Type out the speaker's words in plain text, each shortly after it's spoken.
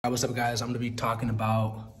What's up, guys? I'm going to be talking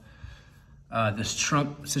about this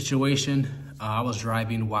Trump situation. I was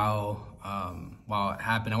driving while it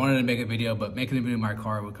happened. I wanted to make a video, but making a video in my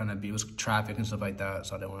car would it was traffic and stuff like that,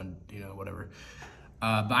 so I didn't want to, whatever.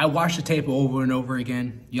 But I watched the tape over and over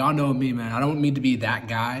again. Y'all know me, man. I don't mean to be that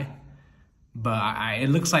guy, but it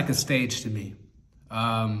looks like a stage to me.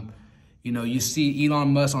 You see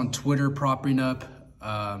Elon Musk on Twitter propping up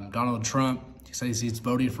Donald Trump. He says he's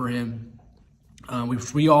voting for him.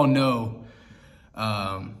 We all know,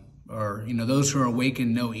 those who are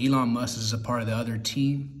awakened know Elon Musk is a part of the other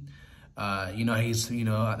team. He's,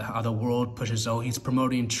 how the world pushes, he's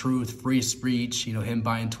promoting truth, free speech, him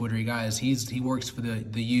buying Twitter. Guys, he works for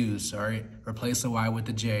the U's, all right? Replace the Y with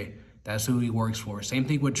the J. That's who he works for. Same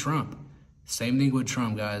thing with Trump.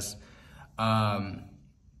 Guys. Man,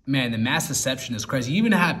 the mass deception is crazy. You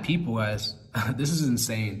even have people, guys, this is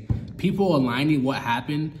insane. People aligning what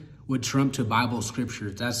happened with Trump to Bible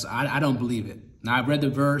scriptures. I don't believe it. Now, I've read the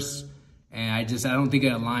verse, and I don't think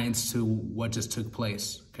it aligns to what just took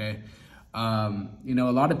place, okay? A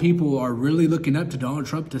lot of people are really looking up to Donald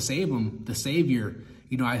Trump to save him, the savior.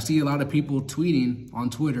 I see a lot of people tweeting on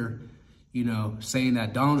Twitter, saying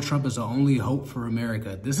that Donald Trump is the only hope for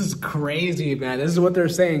America. This is crazy, man. This is what they're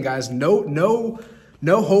saying, guys. No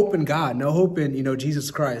hope in God, no hope in,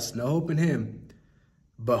 Jesus Christ, no hope in him,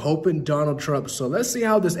 but hope in Donald Trump. So let's see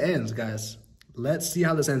how this ends, guys. Let's see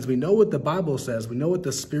how this ends. We know what the Bible says. We know what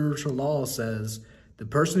the spiritual law says. The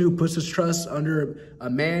person who puts his trust under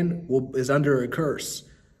a man is under a curse.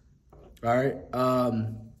 All right.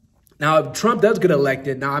 Now, if Trump does get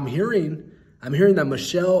elected, now I'm hearing that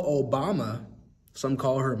Michelle Obama, some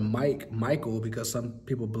call her Michael because some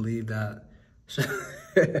people believe that.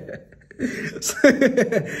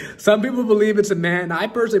 Some people believe it's a man. I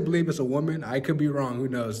personally believe it's a woman. I could be wrong. Who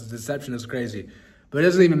knows? The deception is crazy. But it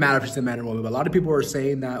doesn't even matter if it's a man or a woman. But a lot of people are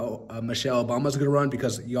saying that Michelle Obama's going to run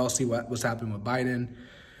because y'all see what's happening with Biden.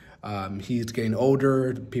 He's getting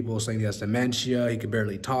older. People are saying he has dementia. He can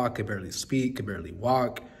barely talk, can barely speak, can barely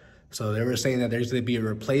walk. So they were saying that there's going to be a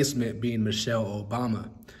replacement being Michelle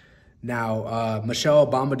Obama. Now, Michelle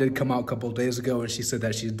Obama did come out a couple of days ago and she said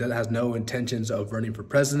that she has no intentions of running for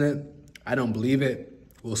president. I don't believe it.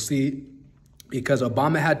 We'll see. Because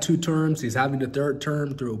Obama had 2 terms. He's having the 3rd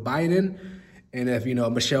term through Biden. And if,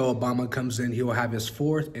 Michelle Obama comes in, he will have his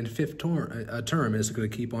 4th and 5th term. And it's going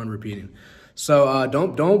to keep on repeating. So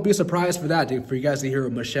don't be surprised for that, for you guys to hear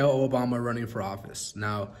Michelle Obama running for office.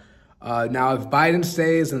 Now if Biden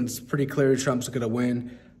stays, and it's pretty clear Trump's going to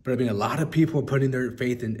win. But a lot of people are putting their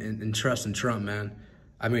faith and trust in Trump, man.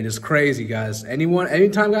 It's crazy, guys.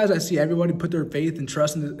 Anytime, guys, I see everybody put their faith and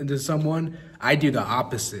trust into someone, I do the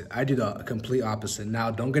opposite. I do the complete opposite.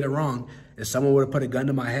 Now, don't get it wrong. If someone would have put a gun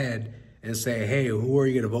to my head and say, hey, who are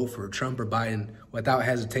you going to vote for, Trump or Biden? Without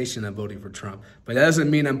hesitation, I'm voting for Trump. But that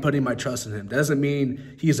doesn't mean I'm putting my trust in him. That doesn't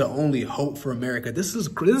mean he's the only hope for America. This is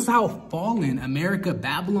how fallen America,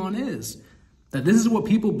 Babylon is. That this is what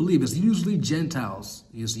people believe. It's usually Gentiles.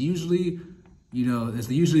 It's usually,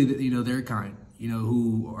 their kind,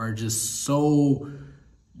 who are just so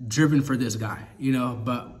driven for this guy,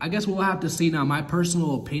 But I guess we'll have to see now. My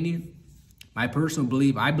personal opinion, my personal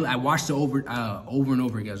belief, I watched it over and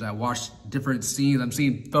over again. I watched different scenes. I'm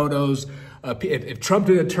seeing photos. If Trump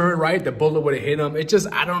didn't turn right, the bullet would have hit him.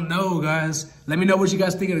 I don't know, guys. Let me know what you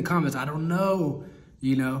guys think in the comments. I don't know,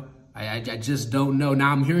 I just don't know.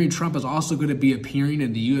 Now, I'm hearing Trump is also going to be appearing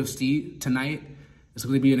in the UFC tonight. It's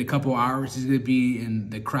going to be in a couple hours. He's going to be in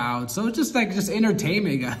the crowd. So it's just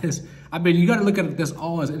entertainment, guys. You got to look at this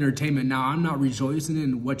all as entertainment. Now, I'm not rejoicing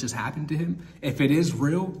in what just happened to him. If it is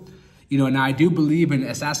real, now I do believe in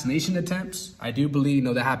assassination attempts. I do believe,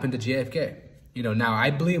 that happened to JFK. Now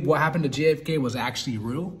I believe what happened to JFK was actually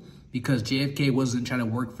real because JFK wasn't trying to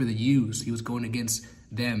work for the U's. He was going against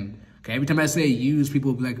them. Okay, every time I say use,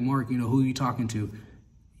 people will be like, Mark, who are you talking to?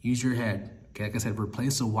 Use your head. Okay, like I said,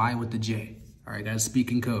 replace the Y with the J. All right, guys,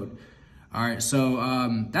 speak in code. All right, so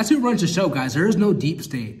that's who runs the show, guys. There is no deep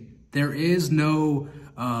state. There is no,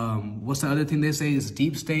 what's the other thing they say is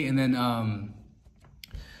deep state, and then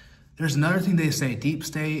there's another thing they say, deep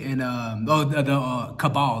state, and the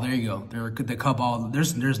cabal. There you go. The cabal.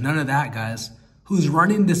 There's none of that, guys. Who's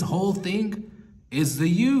running this whole thing is the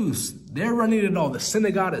U's. They're running it all. The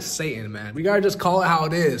synagogue of Satan, man. We got to just call it how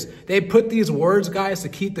it is. They put these words, guys, to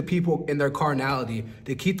keep the people in their carnality,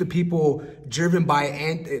 to keep the people driven by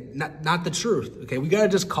not the truth. Okay, we got to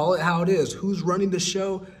just call it how it is. Who's running the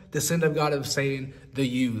show? The synagogue of Satan, the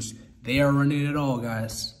U's. They are running it all,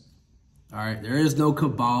 guys. All right, there is no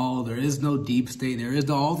cabal. There is no deep state. There is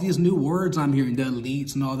all these new words I'm hearing, the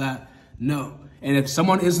elites and all that. No. And if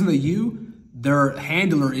someone isn't a U, their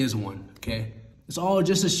handler is one, okay? It's all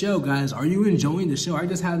just a show, guys. Are you enjoying the show? I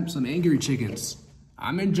just had some angry chickens.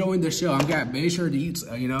 I'm enjoying the show. I've got made sure to eat,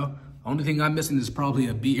 you know. Only thing I'm missing is probably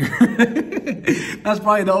a beer. That's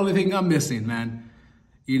probably the only thing I'm missing, man.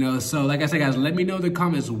 You know, so like I said, guys, let me know in the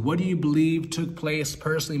comments, what do you believe took place?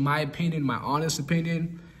 Personally, my opinion, my honest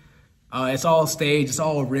opinion, it's all staged, it's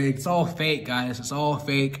all rigged, it's all fake, guys. It's all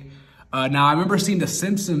fake. Now, I remember seeing the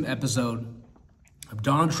Simpsons episode of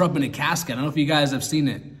Donald Trump in a casket. I don't know if you guys have seen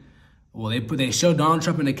it. Well, they showed Donald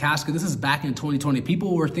Trump in a casket. This is back in 2020.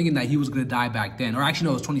 People were thinking that he was going to die back then. Or actually,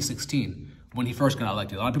 no, it was 2016 when he first got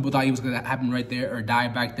elected. A lot of people thought he was going to happen right there or die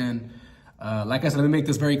back then. Like I said, let me make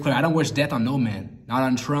this very clear. I don't wish death on no man. Not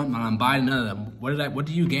on Trump, not on Biden, none of them. What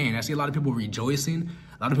do you gain? I see a lot of people rejoicing.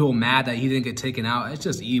 A lot of people mad that he didn't get taken out. It's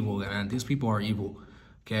just evil, man. These people are evil,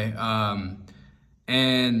 okay?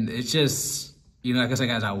 And it's just, you know, like I said,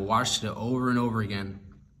 guys, I watched it over and over again.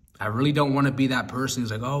 I really don't want to be that person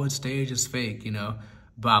who's like, oh, it's staged, it's fake, you know?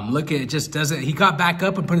 But I'm looking, it just doesn't, he got back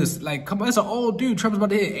up and put his, like, come on, it's an old dude. Trump's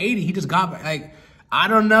about to hit 80. He just got back, like, I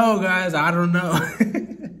don't know, guys. I don't know.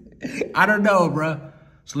 I don't know, bruh.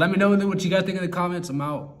 So let me know what you guys think in the comments. I'm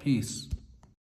out. Peace.